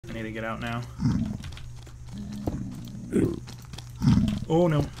need to get out now. Oh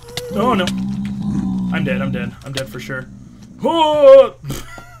no. Oh no. I'm dead, I'm dead. I'm dead for sure. Oh!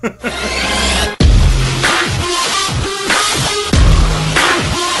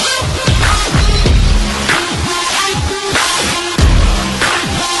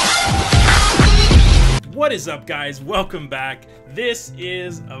 What is up, guys? Welcome back. This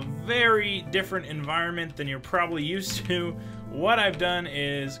is a very different environment than you're probably used to. What I've done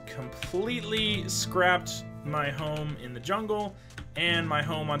is completely scrapped my home in the jungle and my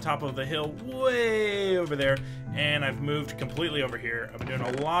home on top of the hill way over there, and I've moved completely over here. I've been doing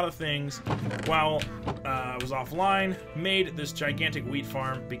a lot of things while I was offline, made this gigantic wheat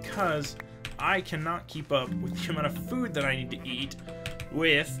farm because I cannot keep up with the amount of food that I need to eat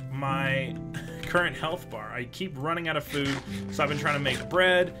with my current health bar. I keep running out of food, so I've been trying to make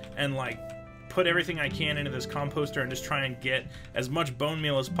bread and like put everything I can into this composter and just try and get as much bone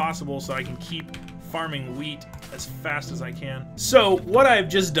meal as possible so I can keep farming wheat as fast as I can. So what I've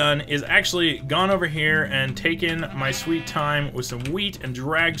just done is actually gone over here and taken my sweet time with some wheat and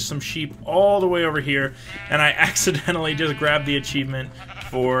dragged some sheep all the way over here, and I accidentally just grabbed the achievement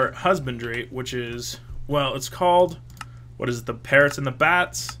for husbandry, which is, well, it's called, what is it, the parrots and the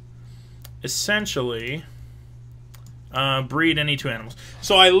bats? Essentially, breed any two animals.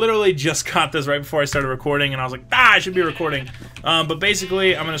 So I literally just got this right before I started recording, and I was like, I should be recording. But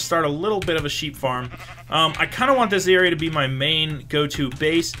basically, I'm going to start a little bit of a sheep farm. I kind of want this area to be my main go-to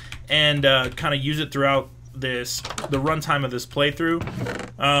base, and kind of use it throughout the runtime of this playthrough.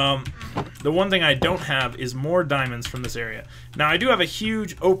 The one thing I don't have is more diamonds from this area. Now, I do have a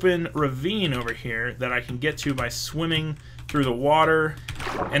huge open ravine over here that I can get to by swimming through the water,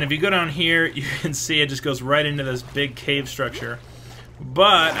 and if you go down here, you can see it just goes right into this big cave structure.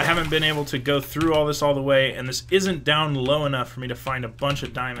 But I haven't been able to go through all this all the way, and this isn't down low enough for me to find a bunch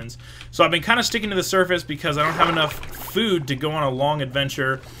of diamonds. So I've been kind of sticking to the surface because I don't have enough food to go on a long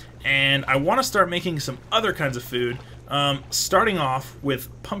adventure, and I want to start making some other kinds of food. Starting off with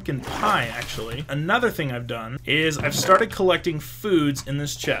pumpkin pie, actually. Another thing I've done is I've started collecting foods in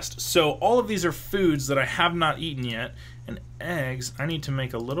this chest. So all of these are foods that I have not eaten yet. And eggs, I need to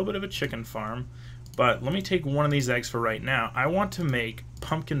make a little bit of a chicken farm. But let me take one of these eggs for right now. I want to make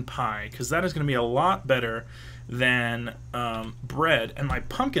pumpkin pie, because that is going to be a lot better than bread. And my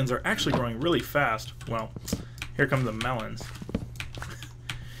pumpkins are actually growing really fast. Well, here come the melons.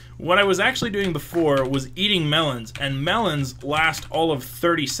 What I was actually doing before was eating melons, and melons last all of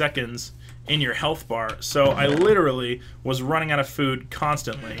 30 seconds in your health bar, so I literally was running out of food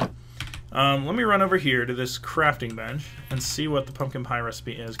constantly. Let me run over here to this crafting bench and see what the pumpkin pie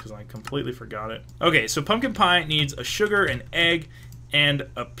recipe is, because I completely forgot it. Okay, so pumpkin pie needs a sugar, an egg, and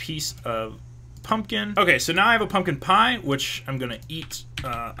a piece of pumpkin. Okay, so now I have a pumpkin pie, which I'm gonna eat.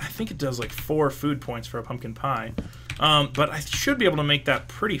 I think it does like 4 food points for a pumpkin pie. But I should be able to make that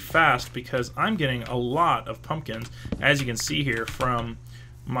pretty fast because I'm getting a lot of pumpkins, as you can see here from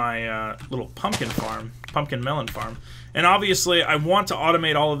my little pumpkin farm, pumpkin melon farm. And obviously I want to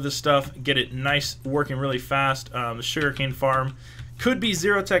automate all of this stuff, get it nice, working really fast. The sugarcane farm could be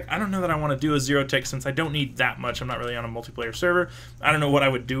zero tech. I don't know that I want to do a zero tech since I don't need that much. I'm not really on a multiplayer server. I don't know what I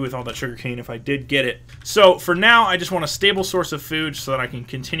would do with all that sugarcane if I did get it. So for now, I just want a stable source of food so that I can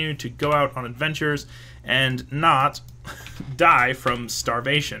continue to go out on adventures and not die from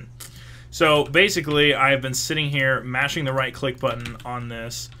starvation. So basically, I've been sitting here mashing the right click button on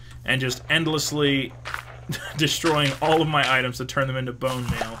this and just endlessly destroying all of my items to turn them into bone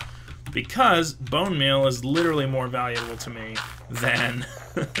meal, because bone meal is literally more valuable to me than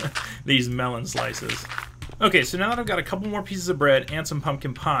these melon slices. Okay, so now that I've got a couple more pieces of bread and some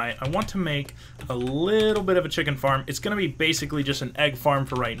pumpkin pie, I want to make a little bit of a chicken farm. It's going to be basically just an egg farm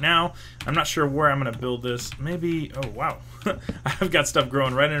for right now. I'm not sure where I'm going to build this. Maybe, oh wow, I've got stuff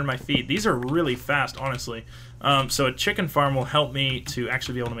growing right under my feet. These are really fast, honestly. So a chicken farm will help me to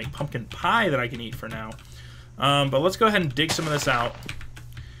actually be able to make pumpkin pie that I can eat for now. But let's go ahead and dig some of this out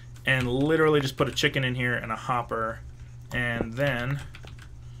and literally just put a chicken in here and a hopper, and then,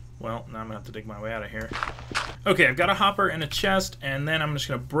 well, now I'm gonna have to dig my way out of here. Okay, I've got a hopper and a chest, and then I'm just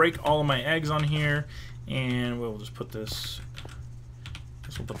gonna break all of my eggs on here, and we'll just put this,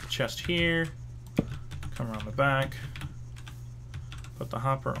 we'll put the chest here, come around the back, put the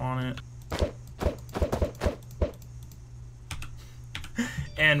hopper on it.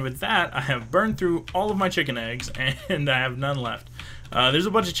 And with that, I have burned through all of my chicken eggs, and I have none left. There's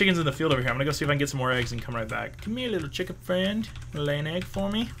a bunch of chickens in the field over here. I'm gonna go see if I can get some more eggs and come right back. Come here, little chicken friend. Lay an egg for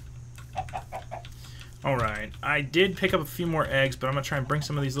me. Alright, I did pick up a few more eggs, but I'm gonna try and bring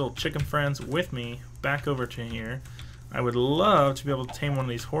some of these little chicken friends with me back over to here. I would love to be able to tame one of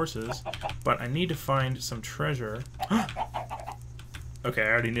these horses, but I need to find some treasure. Okay, I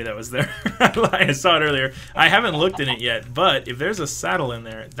already knew that was there. I saw it earlier. I haven't looked in it yet, but if there's a saddle in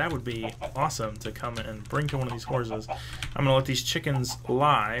there, that would be awesome to come and bring to one of these horses. I'm going to let these chickens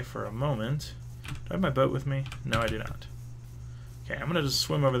lie for a moment. Do I have my boat with me? No, I do not. Okay, I'm going to just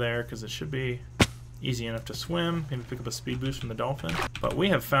swim over there because it should be easy enough to swim. Maybe pick up a speed boost from the dolphin. But we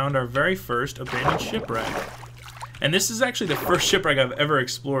have found our very first abandoned shipwreck. And this is actually the first shipwreck I've ever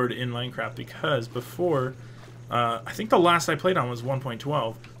explored in Minecraft because before, I think the last I played on was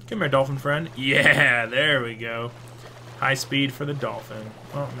 1.12. Come here, dolphin friend. Yeah, there we go. High speed for the dolphin.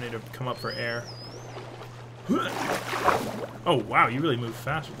 Oh, I need to come up for air. Oh, wow, you really move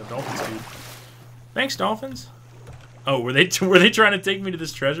fast with the dolphin speed. Thanks, dolphins. Oh, were they trying to take me to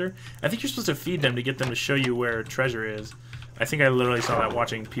this treasure? I think you're supposed to feed them to get them to show you where treasure is. I think I literally saw that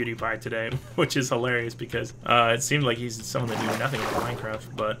watching PewDiePie today, which is hilarious because it seemed like he's someone that knew nothing about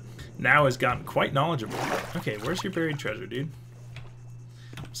Minecraft, but now has gotten quite knowledgeable. Okay, where's your buried treasure, dude?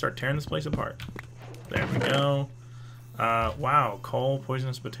 Start tearing this place apart. There we go. Wow, coal,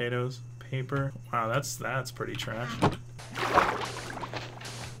 poisonous potatoes, paper. Wow, that's pretty trash.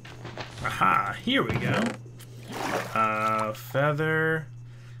 Aha, here we go. Feather.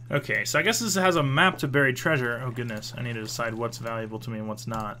 Okay, so I guess this has a map to buried treasure. Oh goodness, I need to decide what's valuable to me and what's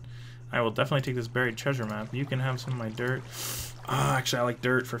not. I will definitely take this buried treasure map. You can have some of my dirt. Actually, I like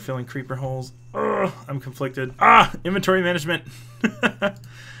dirt for filling creeper holes. I'm conflicted. Inventory management.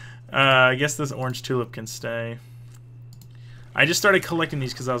 I guess this orange tulip can stay. I just started collecting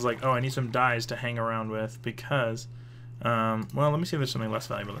these because I was like, oh, I need some dyes to hang around with because, well, let me see if there's something less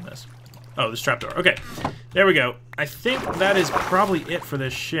valuable than this. Oh, this trapdoor. Okay, there we go. I think that is probably it for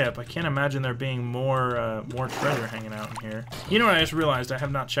this ship. I can't imagine there being more treasure hanging out in here. You know what? I just realized I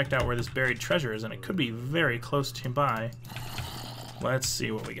have not checked out where this buried treasure is, and it could be very close to by. Let's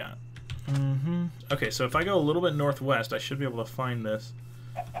see what we got. Okay, so if I go a little bit northwest, I should be able to find this.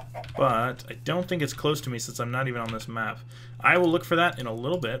 But I don't think it's close to me since I'm not even on this map. I will look for that in a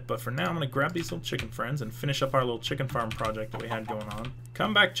little bit, but for now I'm going to grab these little chicken friends and finish up our little chicken farm project that we had going on.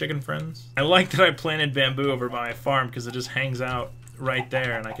 Come back, chicken friends. I like that I planted bamboo over by my farm because it just hangs out right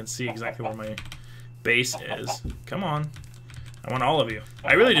there and I can see exactly where my base is. Come on. I want all of you.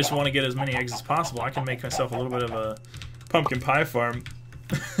 I really just want to get as many eggs as possible. I can make myself a little bit of a pumpkin pie farm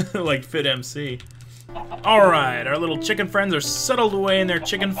like Fit MC. Alright, our little chicken friends are settled away in their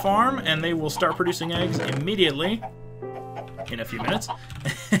chicken farm, and they will start producing eggs immediately in a few minutes.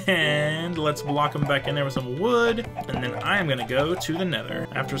 And let's block them back in there with some wood, and then I am going to go to the Nether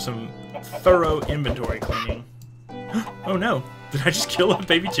after some thorough inventory cleaning. Oh no, did I just kill a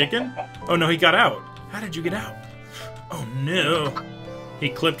baby chicken? Oh no, he got out. How did you get out? Oh no, he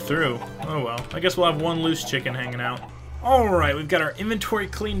clipped through. Oh well, I guess we'll have one loose chicken hanging out. Alright, we've got our inventory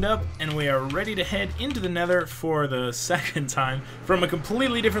cleaned up, and we are ready to head into the Nether for the second time from a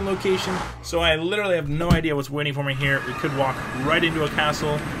completely different location, so I literally have no idea what's waiting for me here. We could walk right into a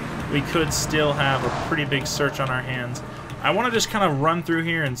castle. We could still have a pretty big search on our hands. I want to just kind of run through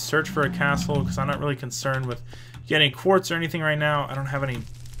here and search for a castle, because I'm not really concerned with getting quartz or anything right now. I don't have any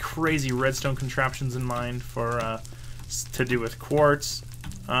crazy redstone contraptions in mind for to do with quartz,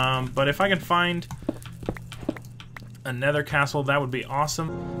 but if I can find a nether castle, that would be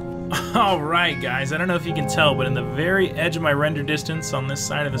awesome. Alright guys, I don't know if you can tell, but in the very edge of my render distance on this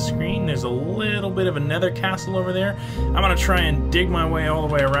side of the screen, there's a little bit of a nether castle over there. I'm going to try and dig my way all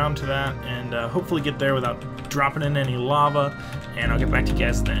the way around to that and hopefully get there without dropping in any lava, and I'll get back to you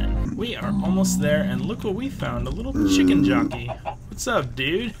guys then. We are almost there, and look what we found, a little chicken jockey. What's up,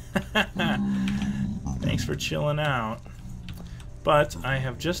 dude? Thanks for chilling out. But I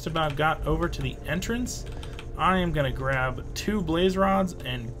have just about got over to the entrance. I am going to grab 2 blaze rods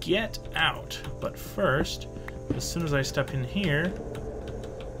and get out. But first, as soon as I step in here,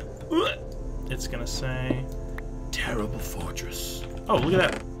 it's going to say, Terrible Fortress. Oh, look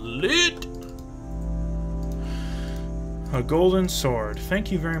at that. Lit! A golden sword.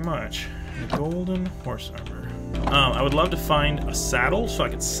 Thank you very much. A golden horse armor. I would love to find a saddle so I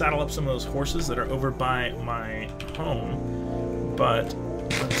could saddle up some of those horses that are over by my home. But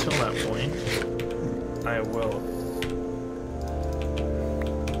until that point, I will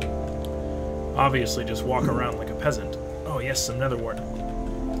obviously just walk around like a peasant. Oh yes, some netherwort.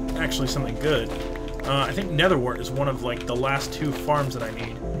 Actually something good. I think netherwort is one of like the last 2 farms that I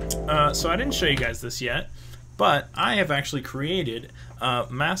need. So I didn't show you guys this yet, but I have actually created a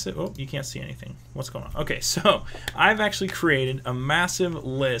massive... Oh, you can't see anything. What's going on? Okay, so I've actually created a massive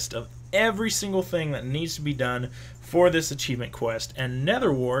list of every single thing that needs to be done for this achievement quest, and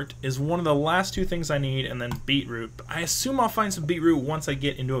Nether wart is one of the last two things I need, and then beetroot. I assume I'll find some beetroot once I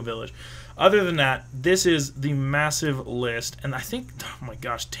get into a village. Other than that, this is the massive list, and I think, oh my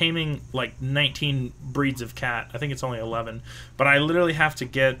gosh, taming like 19 breeds of cat. I think it's only 11, but I literally have to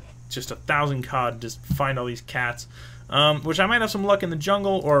get just 1,000 cod to just find all these cats, which I might have some luck in the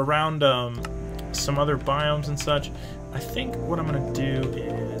jungle or around some other biomes and such. I think what I'm going to do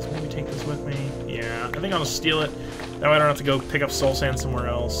is maybe take this with me. Yeah, I think I'll just steal it. That way I don't have to go pick up soul sand somewhere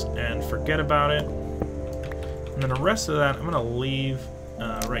else and forget about it. And then the rest of that I'm going to leave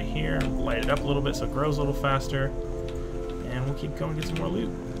right here, light it up a little bit so it grows a little faster. And we'll keep going and get some more loot.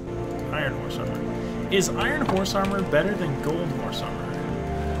 Iron horse armor. Is iron horse armor better than gold horse armor?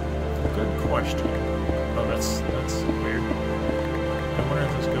 Good question. Oh, that's weird. I wonder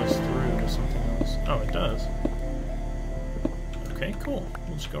if this goes through to something else. Oh, it does. Okay, cool.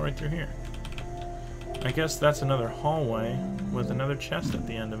 We'll just go right through here. I guess that's another hallway with another chest at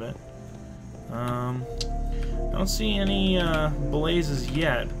the end of it. I don't see any blazes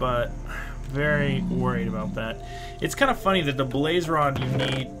yet, but very worried about that. It's kind of funny that the blaze rod you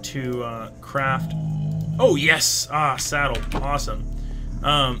need to craft... Oh, yes! Ah, saddle. Awesome.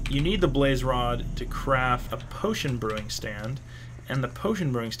 You need the blaze rod to craft a potion brewing stand, and the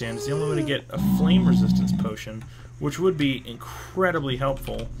potion brewing stand is the only way to get a flame resistance potion, which would be incredibly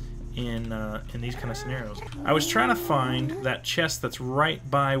helpful in these kind of scenarios. I was trying to find that chest that's right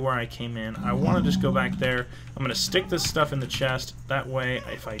by where I came in. I want to just go back there. I'm going to stick this stuff in the chest. That way,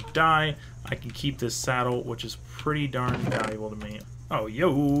 if I die, I can keep this saddle, which is pretty darn valuable to me. Oh,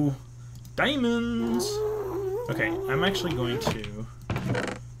 yo! Diamonds! Okay, I'm actually going to...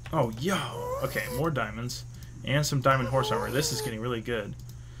 Oh, yo! Okay, more diamonds. And some diamond horse armor. This is getting really good.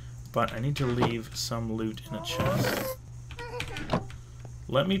 But I need to leave some loot in a chest.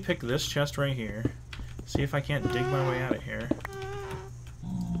 Let me pick this chest right here. See if I can't dig my way out of here.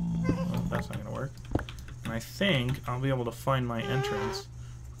 Well, that's not going to work. And I think I'll be able to find my entrance,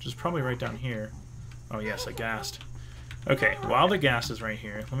 which is probably right down here. Oh yes, a ghast. Okay, while the ghast is right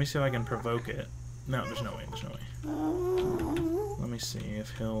here, let me see if I can provoke it. No, there's no way, there's no way. Let me see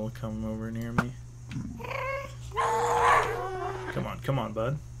if he'll come over near me. Come on,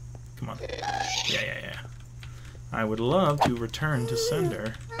 bud. Come on. Yeah. I would love to return to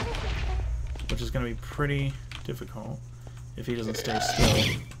sender, which is going to be pretty difficult if he doesn't stay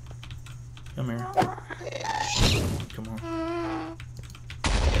still. Come here. Come on.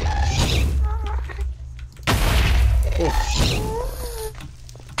 Oof.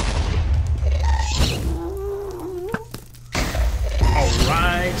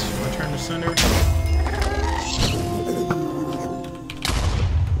 Alright, return to sender.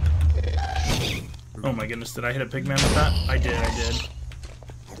 Oh my goodness, did I hit a pigman with that? I did.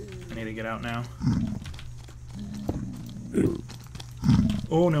 I need to get out now.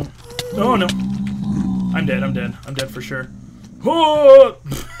 Oh no. Oh no. I'm dead. I'm dead for sure. Oh!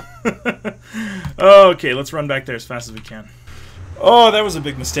 Okay, let's run back there as fast as we can. Oh, that was a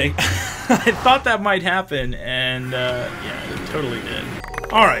big mistake. I thought that might happen, and yeah, it totally did.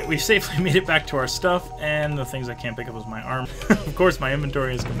 Alright, we safely made it back to our stuff, and the things I can't pick up is my armor. Of course, my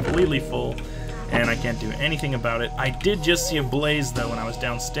inventory is completely full, and I can't do anything about it. I did just see a blaze, though, when I was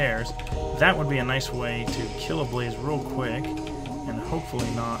downstairs. That would be a nice way to kill a blaze real quick, and hopefully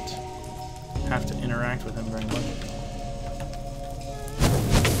not have to interact with him very much.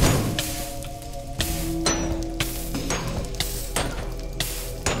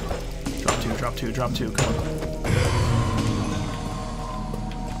 Drop two, come on.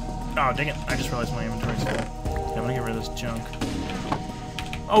 Oh, dang it, I just realized my inventory's full. Okay, I'm gonna get rid of this junk.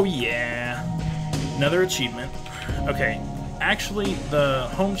 Oh yeah! Another achievement. Okay, actually, the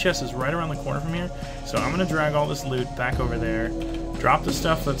home chest is right around the corner from here, so I'm gonna drag all this loot back over there, drop the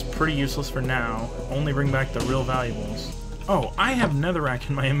stuff that's pretty useless for now, only bring back the real valuables. Oh, I have netherrack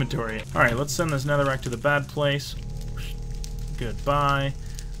in my inventory. Alright, let's send this netherrack to the bad place. Goodbye.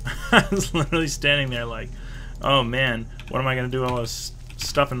 I was literally standing there like, oh man, what am I going to do with all this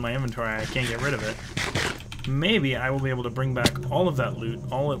stuff in my inventory? I can't get rid of it. Maybe I will be able to bring back all of that loot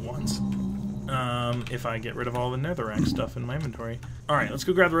all at once if I get rid of all the netherrack stuff in my inventory. Alright, let's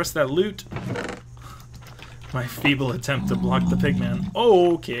go grab the rest of that loot. My feeble attempt to block the pigman.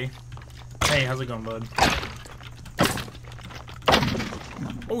 Oh, okay. Hey, how's it going, bud?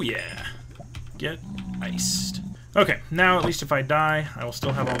 Oh yeah. Get iced. Okay, now at least if I die, I will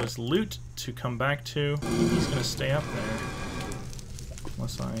still have all this loot to come back to. He's gonna stay up there.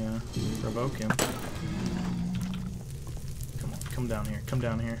 Unless I provoke him. Come on, come down here, come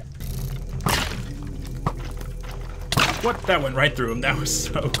down here. What? That went right through him. That was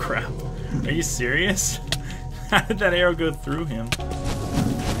so crap. Are you serious? How did that arrow go through him?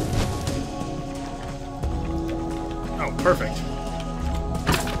 Oh, perfect.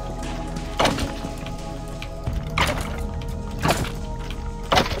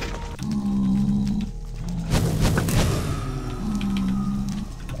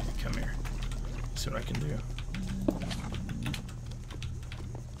 Come here. See what I can do.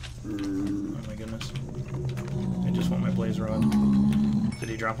 Oh my goodness. I just want my blaze rod. Did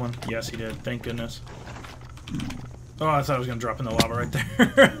he drop one? Yes, he did. Thank goodness. Oh, I thought I was going to drop in the lava right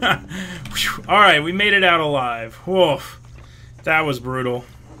there. Alright, we made it out alive. Woof. That was brutal.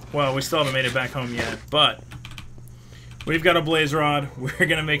 Well, we still haven't made it back home yet, but we've got a blaze rod. We're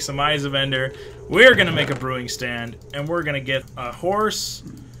going to make some Eyes of Ender. We're going to make a brewing stand, and we're going to get a horse.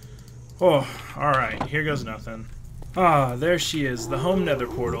 Oh, alright. Here goes nothing. Ah, there she is, the home nether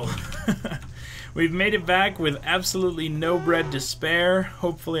portal. We've made it back with absolutely no bread to spare.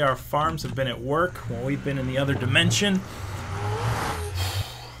 Hopefully our farms have been at work while we've been in the other dimension.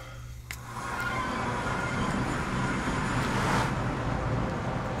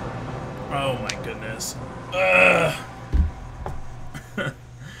 Oh my goodness.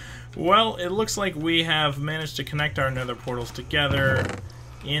 Well, it looks like we have managed to connect our nether portals together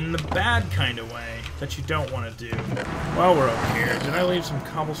in the bad kind of way that you don't want to do. While we're over here, did I leave some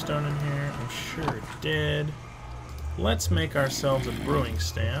cobblestone in here? I'm sure it did. Let's make ourselves a brewing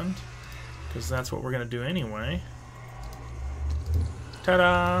stand, because that's what we're going to do anyway.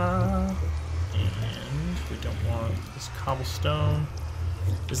 Ta-da! And we don't want this cobblestone.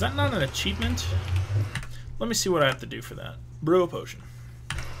 Is that not an achievement? Let me see what I have to do for that. Brew a potion.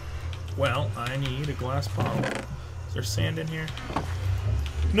 Well, I need a glass bottle. Is there sand in here?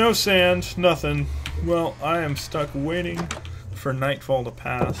 No sand, nothing. Well, I am stuck waiting for nightfall to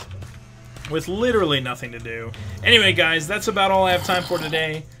pass with literally nothing to do. Anyway, guys, that's about all I have time for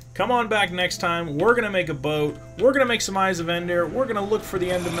today. Come on back next time. We're going to make a boat. We're going to make some Eyes of Ender. We're going to look for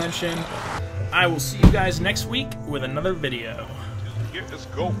the end dimension. I will see you guys next week with another video. Let's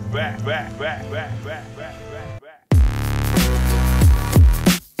go back.